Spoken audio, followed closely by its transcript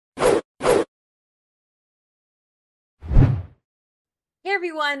Hey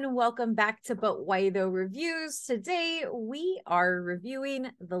everyone, welcome back to But Why Though Reviews. Today we are reviewing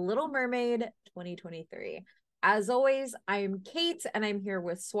The Little Mermaid 2023. As always, I'm Kate and I'm here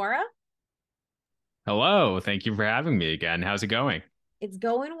with Swara. Hello, thank you for having me again. How's it going? It's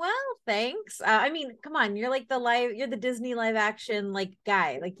going well, thanks. Come on, you're the Disney live action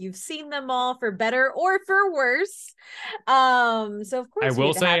guy. Like you've seen them all for better or for worse. So of I course we will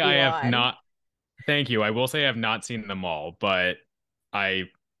had to say have I you have on. not, thank you. I will say I have not seen them all, but I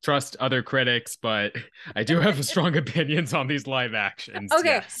trust other critics, but I do have strong opinions on these live actions. Okay,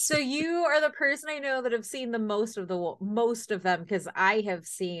 Yes. so you are the person I know that have seen the most of them because I have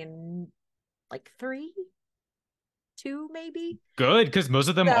seen like three, two maybe. Good, because most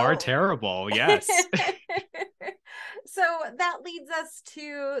of them are So terrible. so Yes. that leads us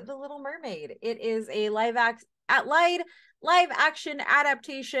to The Little Mermaid. It is a live action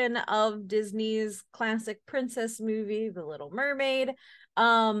adaptation of Disney's classic princess movie, The Little Mermaid.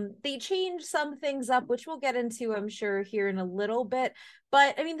 They changed some things up, which we'll get into, I'm sure, here in a little bit.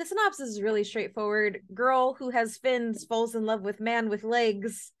 But I mean, the synopsis is really straightforward. Girl who has fins falls in love with man with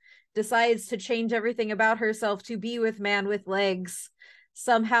legs, decides to change everything about herself to be with man with legs,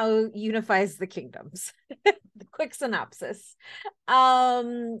 somehow unifies the kingdoms. The quick synopsis.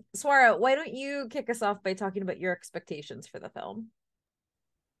 Swara, why don't you kick us off by talking about your expectations for the film?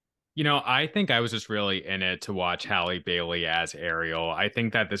 I think I was just really in it to watch Halle Bailey as Ariel. I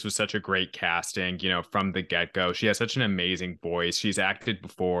think that this was such a great casting, from the get-go. She has such an amazing voice. She's acted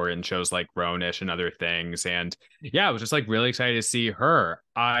before in shows like Grownish and other things. And yeah, I was just like really excited to see her.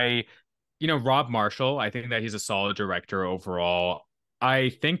 Rob Marshall, I think that he's a solid director overall. I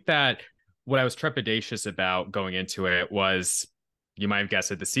think that what I was trepidatious about going into it was, you might have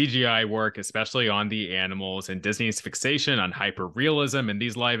guessed it, the CGI work, especially on the animals and Disney's fixation on hyper realism in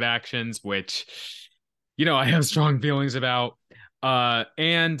these live actions, which, I have strong feelings about.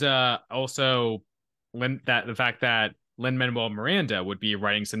 And also the fact that Lin-Manuel Miranda would be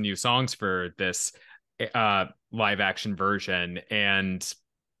writing some new songs for this live action version, and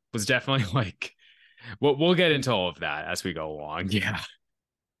was definitely like, we'll get into all of that as we go along. Yeah.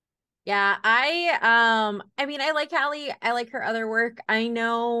 Yeah, I mean I like Hallie. I like her other work. I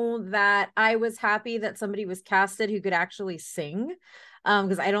know that I was happy that somebody was casted who could actually sing.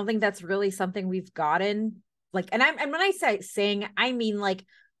 Because I don't think that's really something we've gotten. And when I say sing, I mean like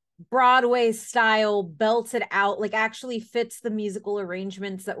Broadway style, belted out, like actually fits the musical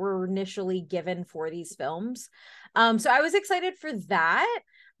arrangements that were initially given for these films. So I was excited for that.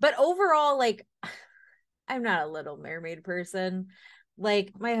 But overall, like I'm not a Little Mermaid person.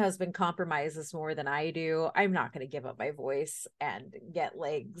 Like my husband compromises more than I do. I'm not going to give up my voice and get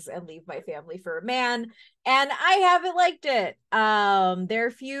legs and leave my family for a man. And I haven't liked it. There are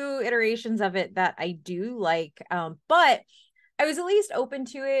a few iterations of it that I do like. But I was at least open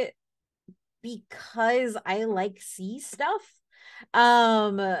to it because I like sea stuff.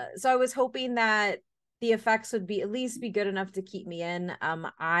 So I was hoping that the effects would be at least be good enough to keep me in.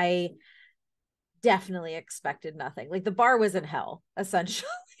 I definitely expected nothing. Like the bar was in hell, essentially.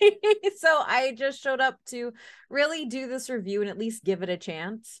 So I just showed up to really do this review and at least give it a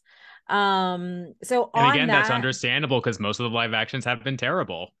chance. So And on again, that's that, understandable because most of the live actions have been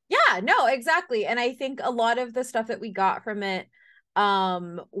terrible. yeah, no, exactly. And I think a lot of the stuff that we got from it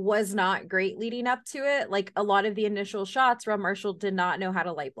was not great leading up to it. Like a lot of the initial shots, Rob Marshall did not know how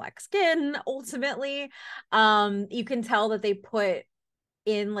to light black skin ultimately. You can tell that they put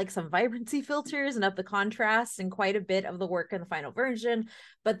in like some vibrancy filters and up the contrast and quite a bit of the work in the final version,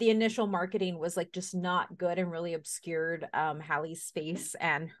 but the initial marketing was like just not good and really obscured Hallie's face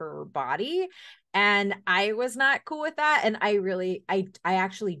and her body, and I was not cool with that. And I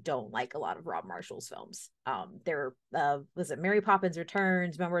actually don't like a lot of Rob Marshall's films. There was it Mary Poppins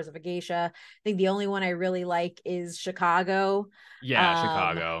Returns, Memoirs of a Geisha. I think the only one I really like is Chicago. Yeah, um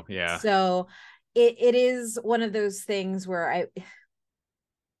Chicago. Yeah. so it is one of those things where I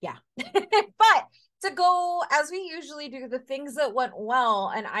yeah. But to go as we usually do, the things that went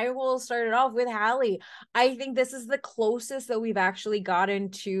well, and I will start it off with Hallie. I think this is the closest that we've actually gotten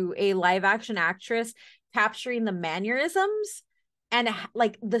to a live action actress capturing the mannerisms and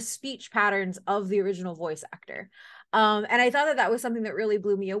like the speech patterns of the original voice actor. And I thought that that was something that really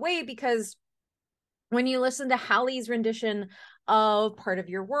blew me away because when you listen to Hallie's rendition of Part of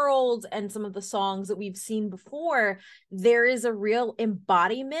Your World and some of the songs that we've seen before, there is a real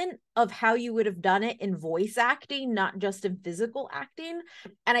embodiment of how you would have done it in voice acting, not just in physical acting.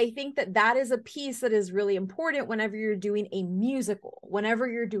 And I think that that is a piece that is really important whenever you're doing a musical, whenever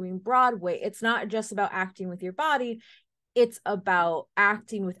you're doing Broadway. It's not just about acting with your body, it's about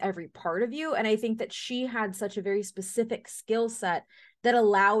acting with every part of you. And I think that she had such a very specific skill set that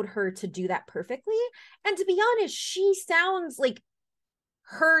allowed her to do that perfectly. And to be honest, she sounds like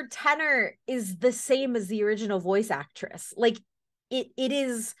her tenor is the same as the original voice actress. Like it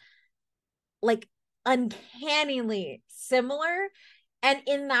is like uncannily similar. And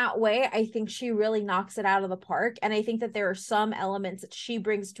in that way, I think she really knocks it out of the park. And I think that there are some elements that she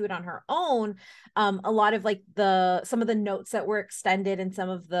brings to it on her own. A lot of like some of the notes that were extended and some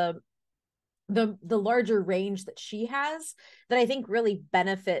of the larger range that she has that I think really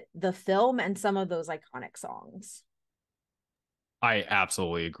benefit the film and some of those iconic songs. I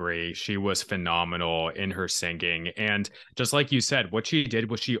absolutely agree. She was phenomenal in her singing. And just like you said, what she did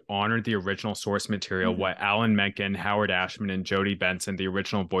was she honored the original source material, Mm-hmm. what Alan Menken, Howard Ashman, and Jodie Benson, the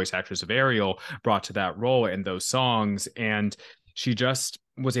original voice actress of Ariel, brought to that role in those songs. And she just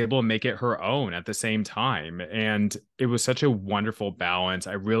was able to make it her own at the same time. And it was such a wonderful balance.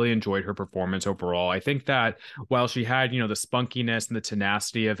 I really enjoyed her performance overall. I think that while she had, the spunkiness and the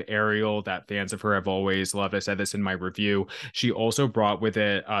tenacity of Ariel that fans of her have always loved, I said this in my review, she also brought with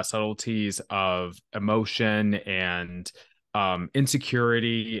it subtleties of emotion and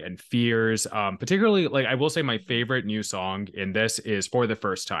insecurity and fears. Particularly, like I will say, my favorite new song in this is "For the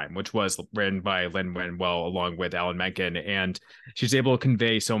First Time," which was written by Lin-Manuel along with Alan Menken, and she's able to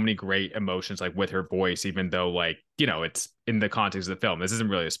convey so many great emotions, like with her voice, even though, like, it's in the context of the film. This isn't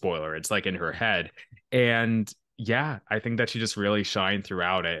really a spoiler; it's like in her head, and yeah, I think that she just really shined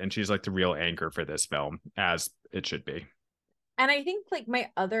throughout it, and she's like the real anchor for this film, as it should be. And I think like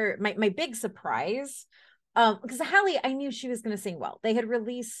my big surprise, because Hallie, I knew she was going to sing well. They had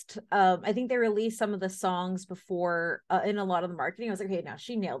released, I think they released some of the songs before in a lot of the marketing. I was like, okay, now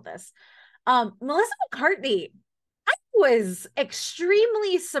she nailed this. Melissa McCartney, I was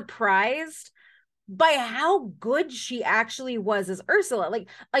extremely surprised by how good she actually was as Ursula. Like,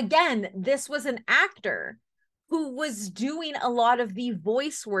 again, this was an actor who was doing a lot of the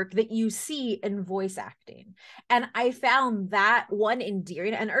voice work that you see in voice acting. And I found that one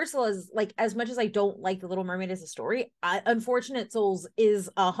endearing. And Ursula's like, as much as I don't like The Little Mermaid as a story, Unfortunate Souls is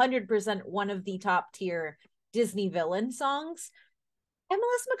 100% one of the top tier Disney villain songs. And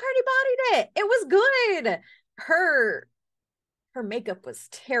Melissa McCarthy bodied it. It was good. Her makeup was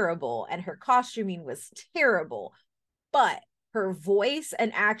terrible and her costuming was terrible, but her voice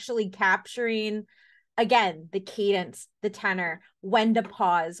and actually capturing again the cadence, the tenor, when to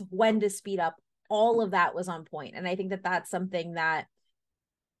pause, when to speed up, all of that was on point. And I think that that's something that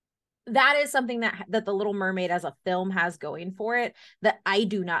is something that the Little Mermaid as a film has going for it that I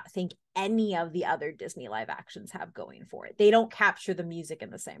do not think any of the other Disney live actions have going for it. They don't capture the music in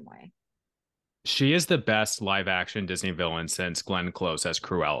the same way. She is the best live action Disney villain since Glenn Close as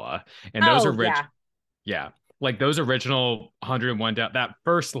Cruella. And those Oh are rich. yeah, Yeah. Like those original 101 down, that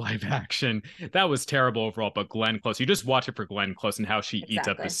first live action, that was terrible overall. But Glenn Close, you just watch it for Glenn Close and how she eats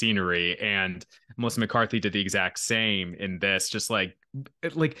up the exactly. scenery. And Melissa McCarthy did the exact same in this, just like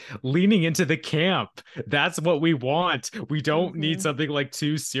leaning into the camp. That's what we want. We don't need Mm-hmm. something like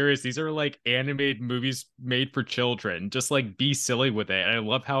too serious. These are like animated movies made for children. Just like be silly with it. And I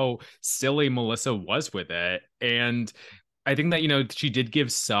love how silly Melissa was with it. And I think that she did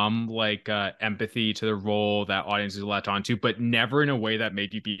give some like empathy to the role that audiences latch onto, but never in a way that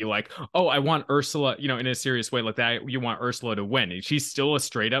made you be like, "Oh, I want Ursula," in a serious way like that. You want Ursula to win, and she's still a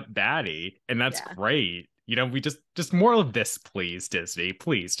straight up baddie, and that's Yeah. great. We just more of this, please, Disney,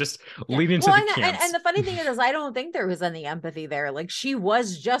 please, just Yeah. lean into Well, the and camps. the funny thing is, I don't think there was any empathy there. Like she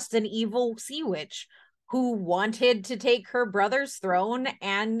was just an evil sea witch who wanted to take her brother's throne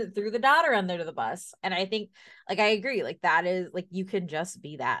and threw the daughter under the bus. And I think, like, I agree. Like that is like you can just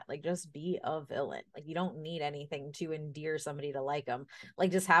be that. Like just be a villain. Like you don't need anything to endear somebody to like them.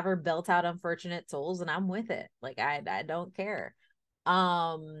 Like just have her belt out Unfortunate Souls, and I'm with it. Like I don't care.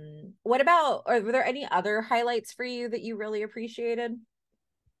 What about? Or were there any other highlights for you that you really appreciated?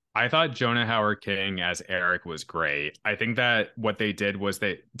 I thought Jonah Howard King as Eric was great. I think that what they did was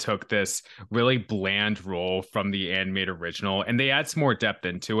they took this really bland role from the animated original and they add some more depth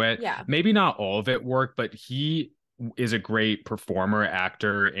into it. Yeah. Maybe not all of it worked, but he is a great performer,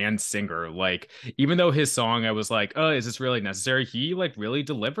 actor, and singer. Like, even though his song, I was like, oh, is this really necessary? He like really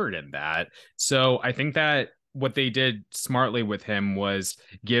delivered in that. So I think that what they did smartly with him was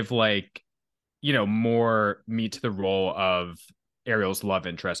give like more meat to the role of Ariel's love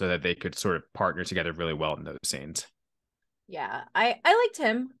interest so that they could sort of partner together really well in those scenes. Yeah, I liked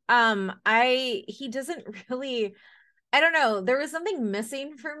him. I he doesn't really I don't know. There was something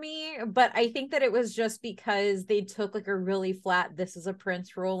missing for me, but I think that it was just because they took like a really flat "this is a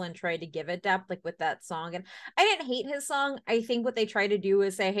Prince" role and tried to give it depth, like with that song. And I didn't hate his song. I think what they tried to do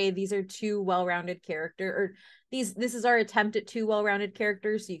is say, "Hey, these are two well-rounded character, or this is our attempt at two well-rounded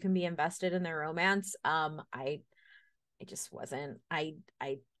characters, so you can be invested in their romance." I just wasn't. I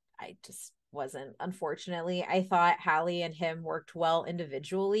just wasn't. Unfortunately, I thought Hallie and him worked well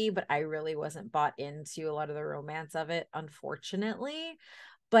individually, but I really wasn't bought into a lot of the romance of it, unfortunately.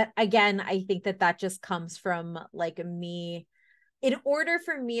 But again, I think that that just comes from like me. In order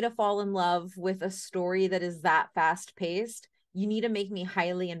for me to fall in love with a story that is that fast paced, you need to make me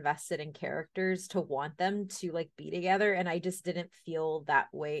highly invested in characters to want them to like be together. And I just didn't feel that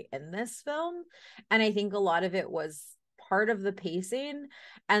way in this film. And I think a lot of it was part of the pacing.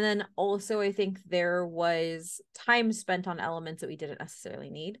 And then also, I think there was time spent on elements that we didn't necessarily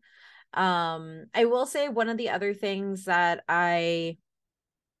need. I will say one of the other things that trying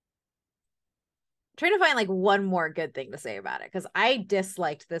to find like one more good thing to say about it because I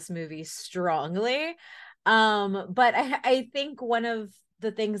disliked this movie strongly. But I think one of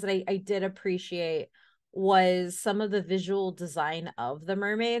the things that I did appreciate was some of the visual design of the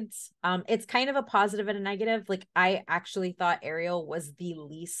mermaids. It's kind of a positive and a negative. Like I actually thought Ariel was the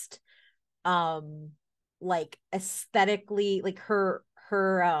least like aesthetically like her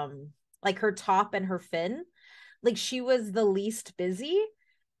top and her fin. Like she was the least busy,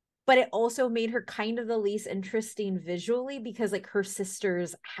 but it also made her kind of the least interesting visually because like her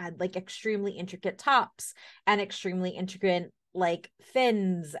sisters had like extremely intricate tops and extremely intricate like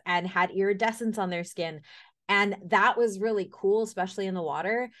fins and had iridescence on their skin, and that was really cool, especially in the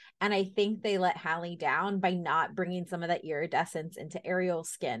water. And I think they let Hallie down by not bringing some of that iridescence into Ariel's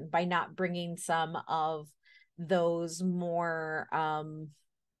skin, by not bringing some of those more I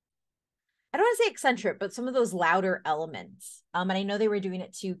don't want to say eccentric, but some of those louder elements. And I know they were doing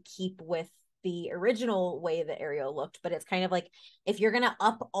it to keep with the original way that Ariel looked, but it's kind of like if you're gonna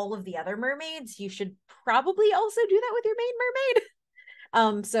up all of the other mermaids, you should probably also do that with your main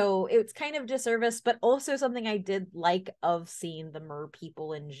mermaid. So it's kind of disservice, but also something I did like of seeing the mer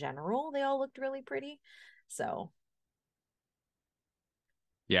people in general. They all looked really pretty. So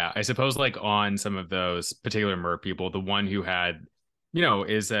Yeah, I suppose like on some of those particular mer people, the one who had,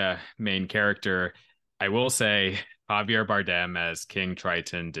 is a main character, I will say Javier Bardem as King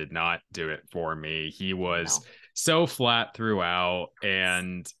Triton did not do it for me. He was no. so flat throughout,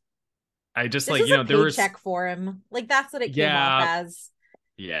 and I just This like, was a there was, paycheck for him. Like that's what it came off yeah, as.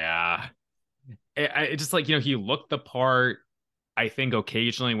 yeah. It just like, he looked the part. I think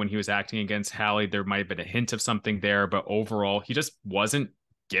occasionally when he was acting against Hallie, there might have been a hint of something there, but overall, he just wasn't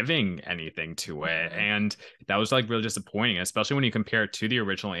giving anything to it. Mm-hmm. And that was like really disappointing, especially when you compare it to the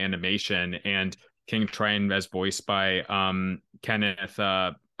original animation and King Triton as voiced by Kenneth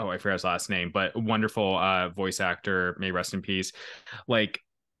oh, I forgot his last name, but wonderful voice actor, may rest in peace. Like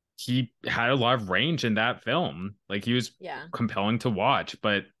he had a lot of range in that film. Like he was Yeah. compelling to watch,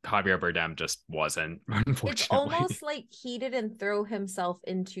 but Javier Bardem just wasn't, It's unfortunately. almost like he didn't throw himself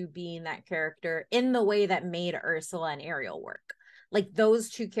into being that character in the way that made Ursula and Ariel work. Like those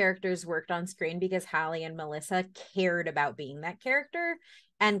two characters worked on screen because Hallie and Melissa cared about being that character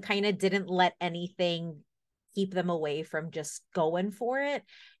and kind of didn't let anything keep them away from just going for it.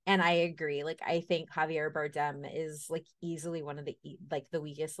 And I agree. Like I think Javier Bardem is like easily one of the like the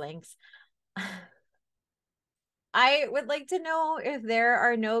weakest links. I would like to know if there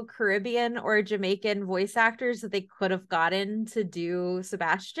are no Caribbean or Jamaican voice actors that they could have gotten to do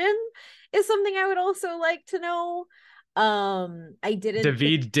Sebastian is something I would also like to know. I didn't think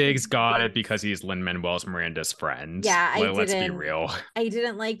David Diggs got it Diggs. because he's Lin-Manuel Miranda's friend. Yeah, Let's be real. I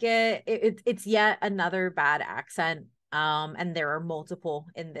didn't like it. It's yet another bad accent. And there are multiple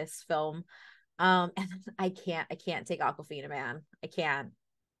in this film. And I can't take Aquafina, man. I can't.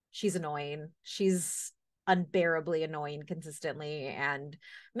 She's annoying. She's unbearably annoying consistently. And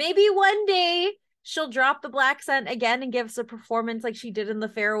maybe one day she'll drop the black scent again and give us a performance like she did in the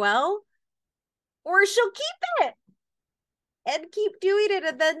farewell, or she'll keep it and keep doing it.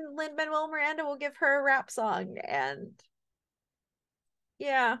 And then Lin Manuel Miranda will give her a rap song. And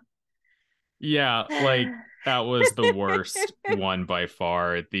yeah. Yeah, like that was the worst one by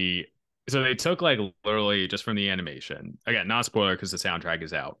far. So they took like literally just from the animation. Again, not spoiler because the soundtrack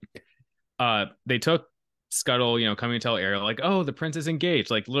is out. They took Scuttle, coming to tell Ariel, like, oh, the prince is engaged,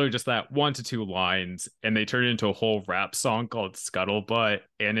 like literally just that 1 to 2 lines, and they turned it into a whole rap song called Scuttlebutt,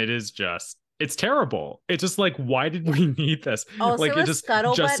 and it's terrible. It's just like, why did Yeah. we need this? Also, Like a it just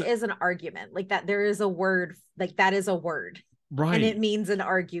scuttlebutt is an argument. Like that, there is a word, like that is a word, and it right. means an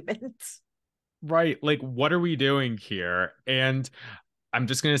argument. right. Like, what are we doing here? And I'm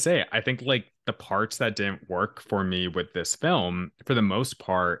just gonna say, I think like the parts that didn't work for me with this film, for the most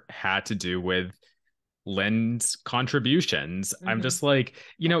part, had to do with Lynn's contributions. I'm Mm-hmm. just like,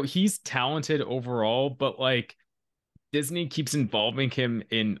 he's talented overall, but like Disney keeps involving him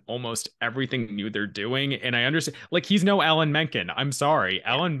in almost everything new they're doing. And I understand, like, he's no Alan Menken. I'm sorry.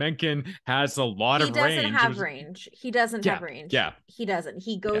 Yeah. Alan Menken has a lot He of doesn't range. have range. He doesn't have Yeah, range. yeah, He doesn't.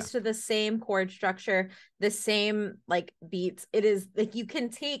 He yeah. goes to the same chord structure, the same like beats. It is like you can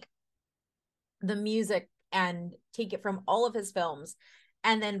take the music and take it from all of his films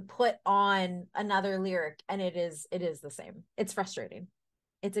and then put on another lyric and it is the same. It's frustrating.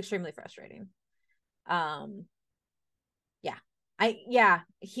 It's extremely frustrating. Um yeah.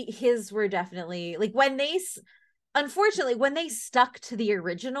 His were definitely like when they unfortunately when they stuck to the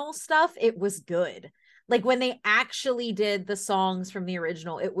original stuff, it was good. Like when they actually did the songs from the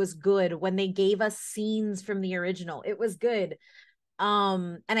original, it was good. When they gave us scenes from the original, it was good.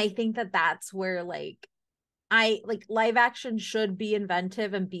 And I think that that's where like I like live action should be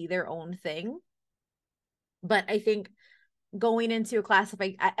inventive and be their own thing. But I think going into a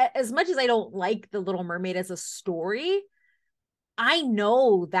classified, as much as I don't like The Little Mermaid as a story, I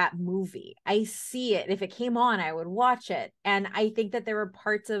know that movie. I see it. If it came on, I would watch it. And I think that there are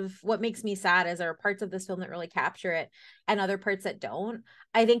parts of what makes me sad is there are parts of this film that really capture it and other parts that don't.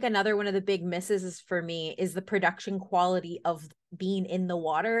 I think another one of the big misses is for me is the production quality of being in the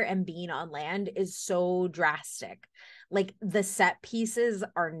water and being on land is so drastic. Like the set pieces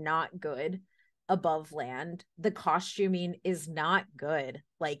are not good above land. The costuming is not good.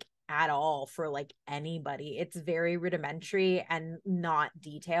 Like at all for like anybody. It's very rudimentary and not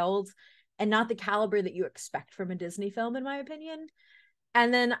detailed and not the caliber that you expect from a Disney film, in my opinion.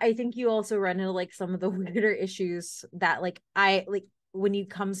 And then I think you also run into like some of the weirder issues that like I like when it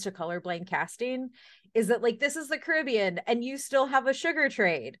comes to colorblind casting is that like this is the Caribbean and you still have a sugar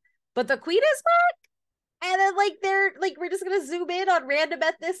trade, but the queen is back. And then like they're like we're just gonna zoom in on random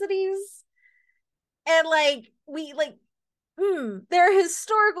ethnicities and like we like there are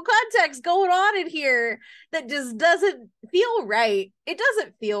historical context going on in here that just doesn't feel right. It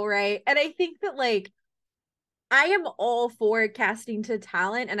doesn't feel right. And I think that like I am all for casting to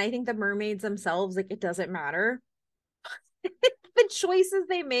talent, and I think the mermaids themselves, like it doesn't matter. The choices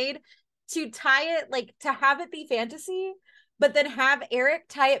they made to tie it, like to have it be fantasy, but then have Eric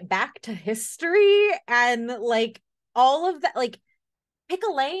tie it back to history and like all of that, like pick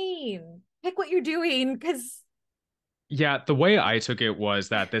a lane, pick what you're doing, because Yeah, the way I took it was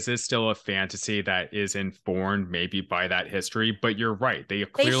that this is still a fantasy that is informed maybe by that history, but you're right. They they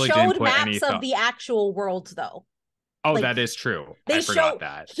clearly didn't showed put any maps of thought. the actual world though. Oh, Like that is true. I they forgot show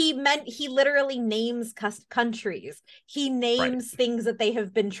that. he literally names countries. He Right. names things that they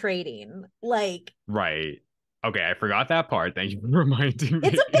have been trading. Like Right. Okay, I forgot that part. Thank you for reminding it's a me.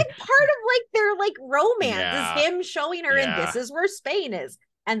 big part of like their like romance is Yeah. him showing her and this Yeah. is where Spain is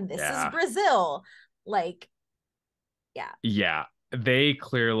and this is Yeah. Brazil. Like yeah. Yeah. They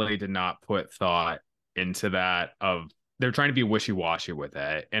clearly did not put thought into that of they're trying to be wishy-washy with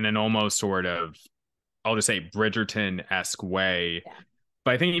it in an almost sort of I'll just say Bridgerton-esque way. Yeah.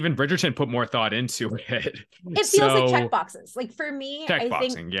 But I think even Bridgerton put more thought into it. It feels like check So boxes. Like for me, tech I think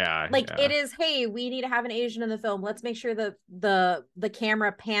boxing, yeah, like it yeah. is, hey, we need to have an Asian in the film. Let's make sure that the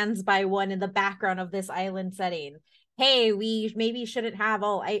camera pans by one in the background of this island setting. Hey, we maybe shouldn't have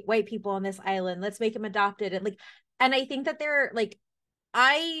all white people on this island. Let's make them adopted. And like and I think that they're like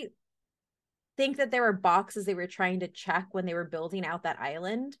I think that there were boxes they were trying to check when they were building out that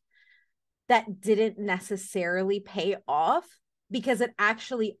island that didn't necessarily pay off because it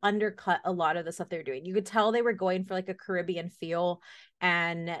actually undercut a lot of the stuff they were doing. You could tell they were going for like a Caribbean feel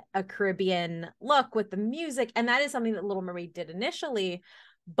and a Caribbean look with the music. And that is something that Little Mermaid did initially,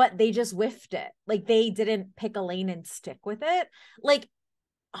 but they just whiffed it. Like they didn't pick a lane and stick with it. Like,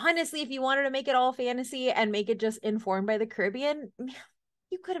 honestly, if you wanted to make it all fantasy and make it just informed by the Caribbean,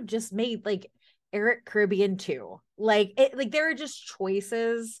 you could have just made like Eric Caribbean too. Like it, like there are just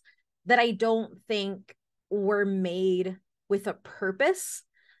choices that I don't think were made with a purpose.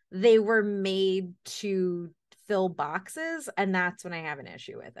 They were made to fill boxes, and that's when I have an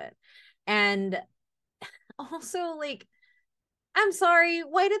issue with it. And also, like, I'm sorry,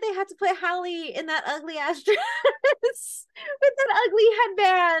 why did they have to put Hallie in that ugly ass dress with that ugly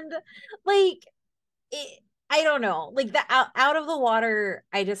headband? Like, it, I don't know. Like the out of the water,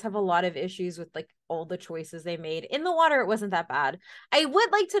 I just have a lot of issues with like all the choices they made. In the water, it wasn't that bad. I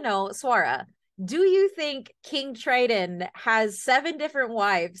would like to know, Swara, Do you think King Triton has 7 different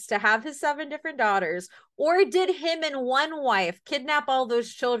wives to have his 7 different daughters, or did him and one wife kidnap all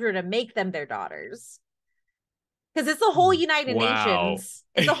those children and make them their daughters? Because it's the whole United Wow. Nations.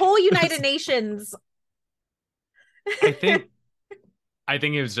 It's a whole United Nations. I think I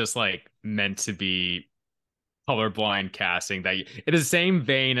think it was just like meant to be colorblind casting that it is the same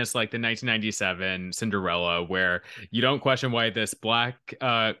vein as like the 1997 Cinderella, where you don't question why this black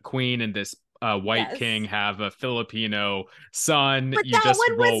queen and this white king Yes. have a Filipino son. But You that just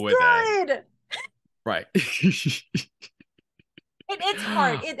one roll was with it. good. Right. It's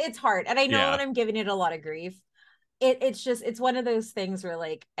hard. It's hard. And I know that Yeah, I'm giving it a lot of grief. It's just it's one of those things where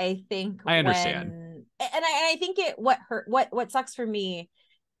like I think I understand. when and I think it what hurt what sucks for me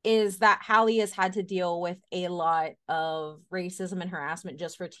is that Hallie has had to deal with a lot of racism and harassment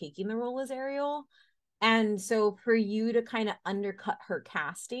just for taking the role as Ariel. And so for you to kind of undercut her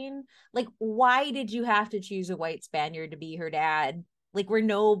casting, like why did you have to choose a white Spaniard to be her dad? Like were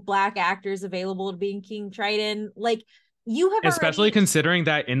no black actors available to being King Triton? Like you have Especially already considering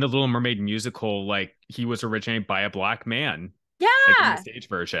that in the Little Mermaid musical, like he was originated by a black man, like in the yeah. stage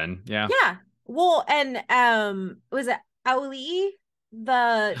version. Yeah. Yeah. Well, and was it Ali?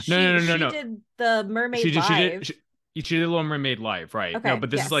 The No, no, no, no, she no. did the Mermaid She did. She did. Live. She did Little Mermaid live, right? No, Okay, but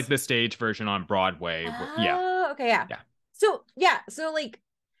this is like yes. the stage version on Broadway. Yeah, Oh, okay, yeah. yeah. So yeah, so like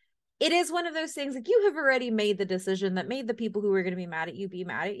it is one of those things like you have already made the decision that made the people who are going to be mad at you be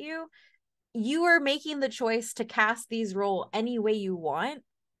mad at you. You are making the choice to cast these role any way you want.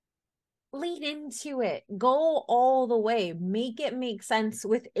 Lean into it, go all the way, make it make sense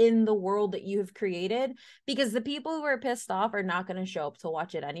within the world that you have created, because the people who are pissed off are not going to show up to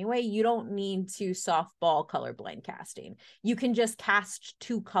watch it anyway. You don't need to softball colorblind casting. You can just cast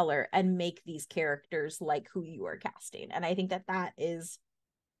to color and make these characters like who you are casting, and I think that that is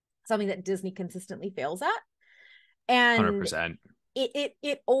something that Disney consistently fails at. And 100%.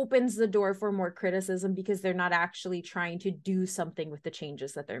 it opens the door for more criticism because they're not actually trying to do something with the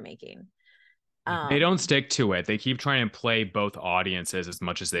changes that they're making. They don't um stick to it. They keep trying to play both audiences as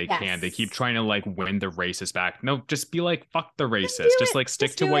much as they can. They keep yes. trying to like win the racist back. No, just be like, fuck the Just do racist. Just it. like stick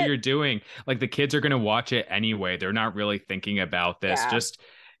Just to do what it. you're doing. Like the kids are gonna watch it anyway. They're not really thinking about this. Yeah. Just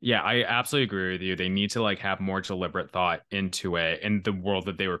yeah, I absolutely agree with you. They need to like have more deliberate thought into it and the world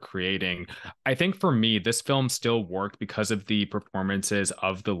that they were creating. I think for me, this film still worked because of the performances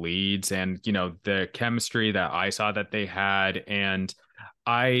of the leads and the chemistry that I saw that they had. And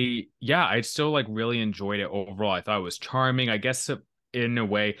yeah, I still like really enjoyed it overall. I thought it was charming. I guess in a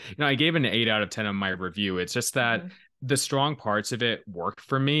way, I gave it an 8 out of 10 on my review. It's just that Mm-hmm. the strong parts of it worked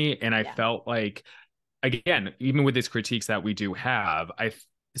for me. And I Yeah. felt like, again, even with these critiques that we do have,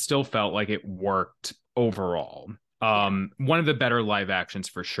 still felt like it worked overall. Yeah. One of the better live actions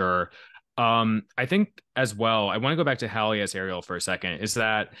for sure. I think as well, I want to go back to Hallie as Ariel for a second, is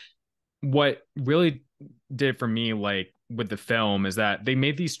that what really did for me, like with the film, is that they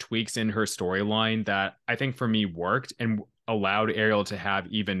made these tweaks in her storyline that I think for me worked and allowed Ariel to have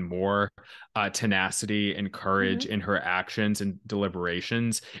even more tenacity and courage Mm-hmm. in her actions and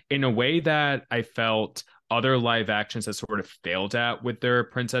deliberations in a way that I felt other live actions have sort of failed at with their Yeah.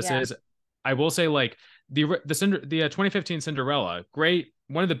 princesses. I will say, like the 2015 Cinderella, great,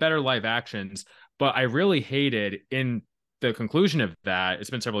 one of the better live actions, but I really hated in the conclusion of that, it's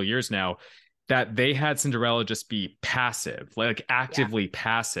been several years now, that they had Cinderella just be passive, like Yeah. actively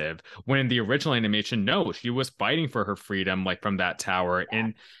passive, when in the original animation, no, she was fighting for her freedom, like from that tower. Yeah.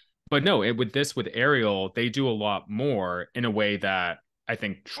 And but no, with Ariel, they do a lot more in a way that I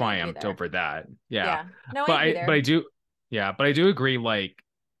think I agree triumphed there. over that. Yeah. Yeah. No, I But agree I there. do, yeah, but I do agree, like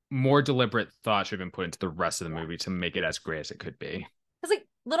more deliberate thought should have been put into the rest of the Yeah. movie to make it as great as it could be. Because like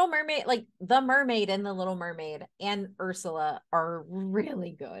Little Mermaid, like the Mermaid and the Little Mermaid and Ursula are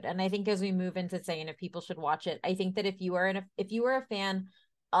really good. And I think as we move into saying if people should watch it, I think that if you are a fan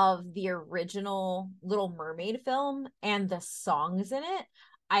of the original Little Mermaid film and the songs in it,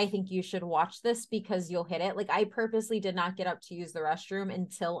 I think you should watch this because you'll hit it. Like I purposely did not get up to use the restroom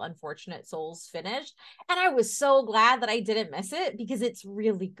until Unfortunate Souls finished. And I was so glad that I didn't miss it because it's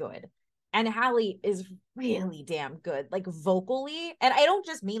really good. And Hallie is really damn good, like vocally. And I don't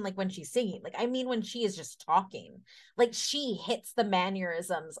just mean like when she's singing, like I mean when she is just talking. Like she hits the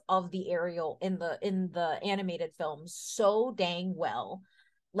mannerisms of the Ariel in the animated film so dang well.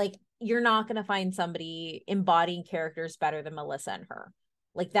 Like you're not gonna find somebody embodying characters better than Melissa and her.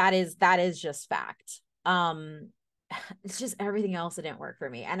 Like that is just fact. It's just everything else that didn't work for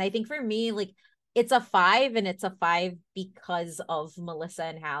me. And I think for me, like it's a 5 and it's a 5 because of Melissa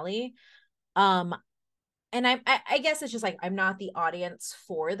and Hallie. um and I guess it's just like I'm not the audience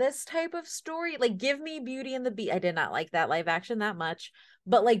for this type of story. Like, give me Beauty and the Beast. I did not like that live action that much,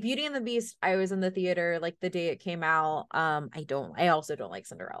 but like Beauty and the Beast, I was in the theater like the day it came out. I also don't like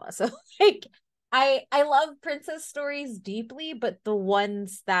Cinderella. So like I love princess stories deeply, but the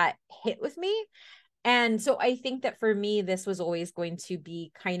ones that hit with me. And so I think that for me, this was always going to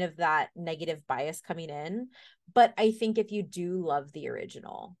be kind of that negative bias coming in. But I think if you do love the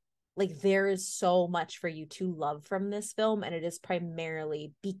original, like there is so much for you to love from this film, and it is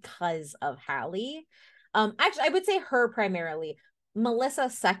primarily because of Hallie. Actually, I would say her primarily, Melissa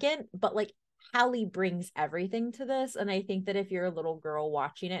second, but like Hallie brings everything to this. And I think that if you're a little girl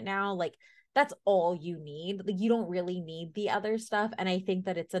watching it now, like that's all you need. Like you don't really need the other stuff. And I think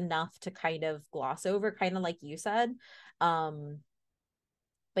that it's enough to kind of gloss over, kind of like you said. Um,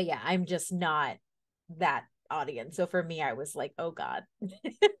 but yeah, I'm just not that audience. So for me, I was like, oh God.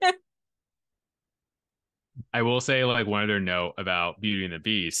 I will say like one other note about Beauty and the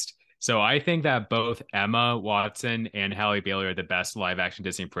Beast. So I think that both Emma Watson and Halle Bailey are the best live action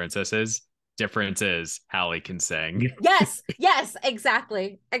Disney princesses. Difference is Halle can sing. Yes, yes,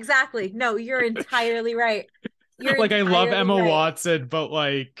 exactly. Exactly. No, you're entirely right. You're Like I love entirely Emma right. Watson, but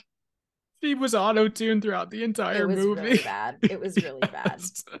like she was auto-tuned throughout the It entire was really movie. bad. It was really bad.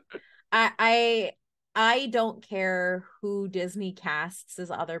 Yes. I I I don't care who Disney casts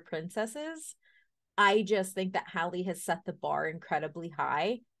as other princesses. I just think that Hallie has set the bar incredibly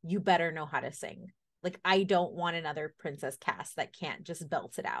high. You better know how to sing. Like I don't want another princess cast that can't just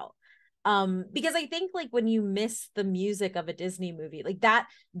belt it out. Because I think like when you miss the music of a Disney movie, like that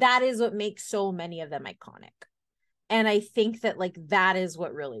is what makes so many of them iconic. And I think that like that is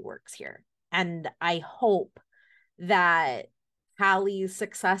what really works here. And I hope that Hallie's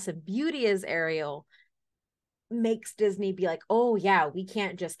success and beauty as Ariel makes Disney be like, oh yeah, we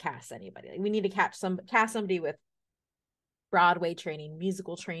can't just cast anybody. Like we need to cast somebody with Broadway training,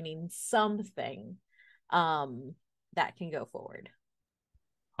 musical training, something um that can go forward.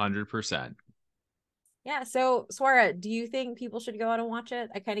 100%. Yeah. So Swara, do you think people should go out and watch it?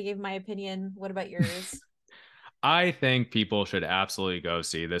 I kind of gave my opinion. What about yours? I think people should absolutely go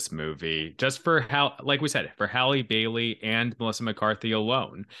see this movie just for how, like we said, for Halle Bailey and Melissa McCarthy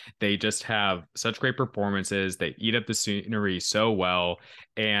alone. They just have such great performances. They eat up the scenery so well.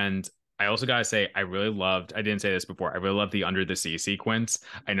 And I also gotta say, I didn't say this before, I really love the under the sea sequence.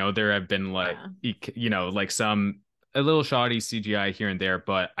 I know there have been like, Yeah. like a little shoddy CGI here and there,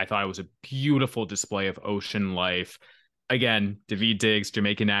 but I thought it was a beautiful display of ocean life. Again, Daveed Diggs,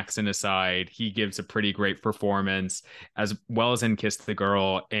 Jamaican accent aside, he gives a pretty great performance, as well as in Kiss the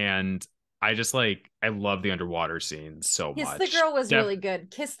Girl. And I love the underwater scenes so Kiss the much. Girl was really good.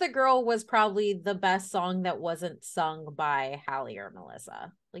 Kiss the Girl was probably the best song that wasn't sung by Hallie or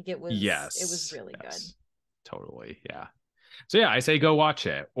Melissa. Like it was Yes, really good. yes, totally. Yeah. So yeah, I say go watch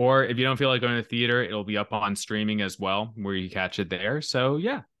it. Or if you don't feel like going to the theater, it'll be up on streaming as well, where you catch it there. So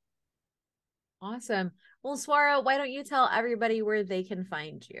yeah. Awesome. Well, Swara, why don't you tell everybody where they can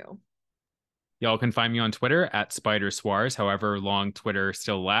find you? Y'all can find me on Twitter at Spider Swars, however long Twitter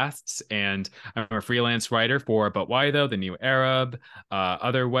still lasts. And I'm a freelance writer for But Why Though, The New Arab,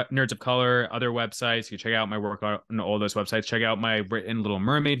 other Nerds of Color, other websites. You check out my work on all those websites. Check out my written Little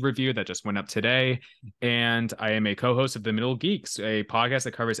Mermaid review that just went up today. And I am a co-host of The Middle Geeks, a podcast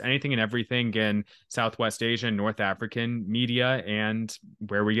that covers anything and everything in Southwest Asian, North African media, and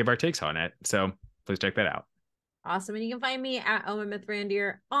where we give our takes on it. So please check that out. Awesome. And you can find me at Oma Myth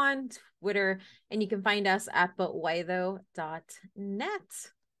Randier on Twitter. And you can find us at butwhythough.net.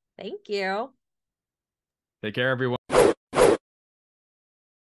 Thank you. Take care, everyone.